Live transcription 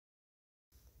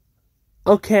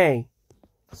Okay,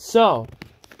 so,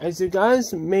 as you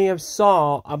guys may have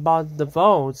saw about the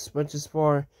votes, which is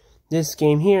for this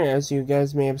game here, as you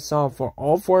guys may have saw for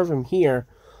all 4 of them here.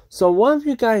 So one of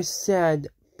you guys said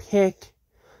pick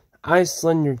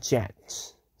Icelander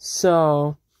Jet.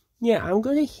 So, yeah, I'm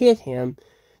going to hit him.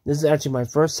 This is actually my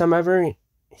first time ever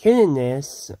hitting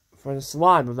this for the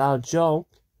slot without a joke.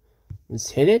 Let's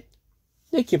hit it.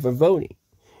 Thank you for voting.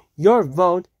 Your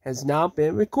vote has now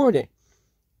been recorded.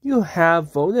 You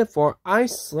have voted for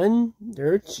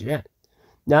Icelander Jet.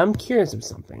 Now I'm curious of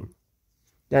something.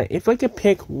 Now if I could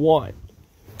pick one,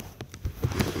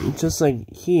 just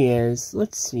like he is,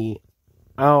 let's see.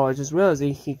 Oh, I just realized that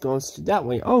he goes to that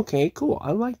way. Okay, cool.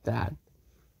 I like that.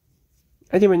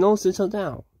 I didn't even notice it until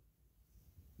now.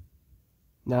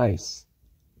 Nice.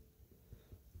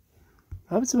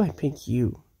 How about if I pick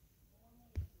you?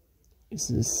 It's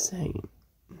the same.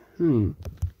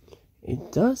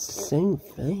 It does the same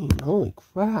thing. Holy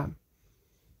crap.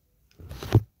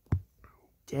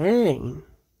 Dang.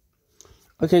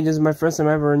 Okay, this is my first time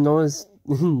ever noticed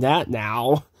that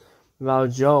now. Without a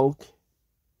joke.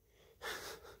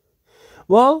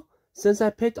 Well, since I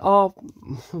picked all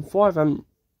 4 of them,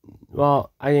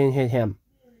 well, I didn't hit him.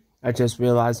 I just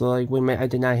realized, like, wait a minute, I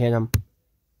did not hit him.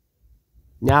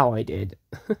 Now I did.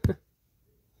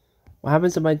 What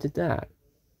happens if I did that?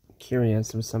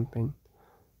 Curious or something.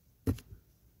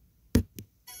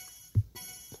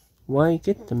 Why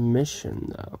get the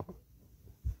mission though?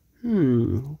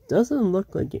 Doesn't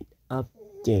look like an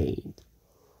update.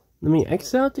 Let me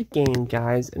exit out the game,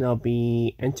 guys, and I'll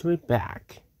be enter it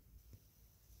back.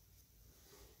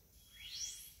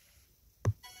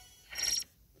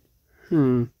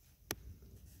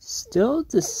 Still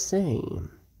the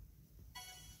same.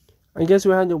 I guess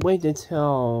we have to wait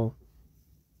until...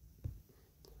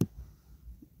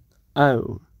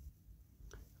 Oh.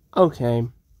 Okay.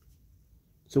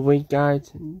 So we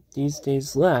got these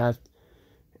days left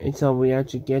until we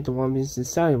actually get the one we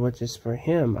decided, which is for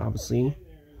him, obviously.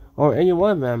 Or any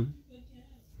one of them.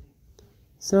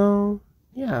 So,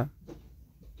 yeah.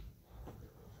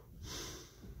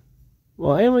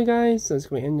 Well, anyway, guys, that's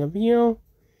going to end the video.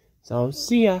 So,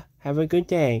 see ya. Have a good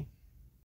day.